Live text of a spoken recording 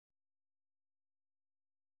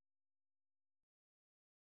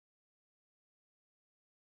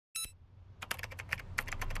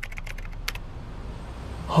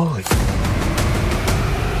Holy.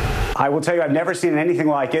 I will tell you, I've never seen anything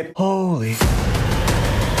like it. Holy.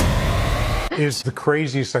 Is the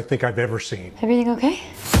craziest I think I've ever seen. Everything okay?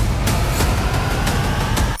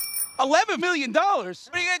 $11 million? What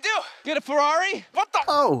are you gonna do? Get a Ferrari? What the?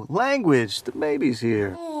 Oh, language. The baby's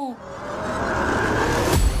here.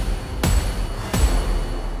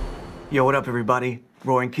 Yo, what up, everybody?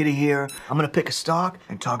 Roy and Kitty here. I'm gonna pick a stock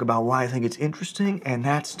and talk about why I think it's interesting, and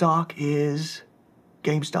that stock is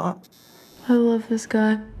GameStop. I love this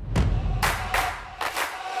guy.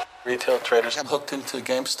 Retail traders have hooked into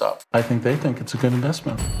GameStop. I think they think it's a good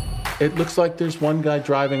investment. It looks like there's one guy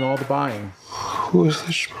driving all the buying. Who is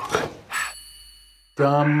this schmuck?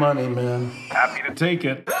 Dumb money, man. Happy to take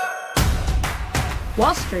it.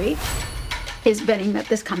 Wall Street is betting that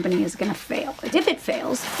this company is going to fail. But if it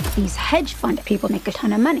fails, these hedge fund people make a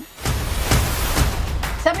ton of money.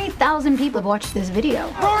 70,000 people have watched this video.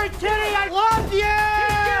 Roy, Kitty, I love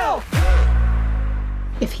you!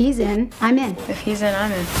 If he's in, I'm in. If he's in,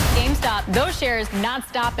 I'm in. GameStop, those shares not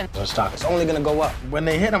stopping. The stock is only gonna go up. When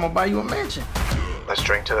they hit, I'm gonna buy you a mansion. Let's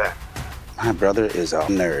drink to that. My brother is a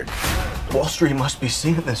nerd. Wall Street must be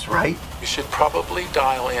seeing this, right? You should probably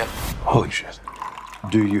dial in. Holy shit.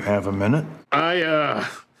 Do you have a minute?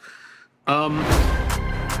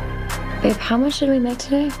 Babe, how much did we make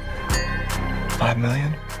today? 5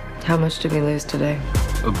 million? How much did we lose today?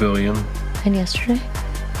 $1 billion. And yesterday?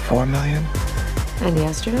 4 million? And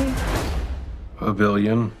yesterday? $1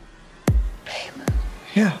 billion. Babe,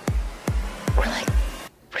 Yeah. we're like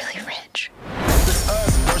really rich.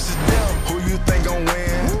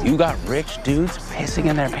 You got rich dudes pissing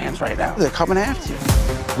in their pants right now. They're coming after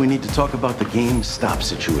you. We need to talk about the GameStop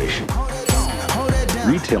situation.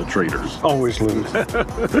 Retail traders always lose.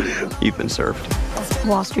 You've been served.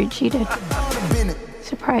 Wall Street cheated.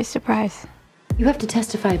 Surprise, surprise. You have to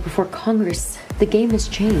testify before Congress. The game has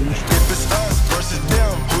changed.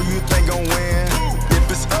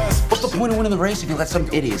 What's the point of winning the race if you let some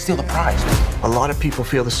idiot steal the prize? A lot of people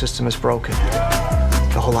feel the system is broken.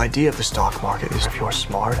 The whole idea of the stock market is if you're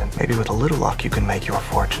smart and maybe with a little luck you can make your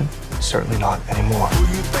fortune. Certainly not anymore.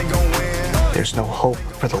 There's no hope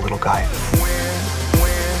for the little guy.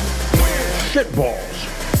 Shitballs.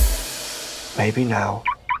 Maybe now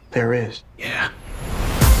there is. Yeah.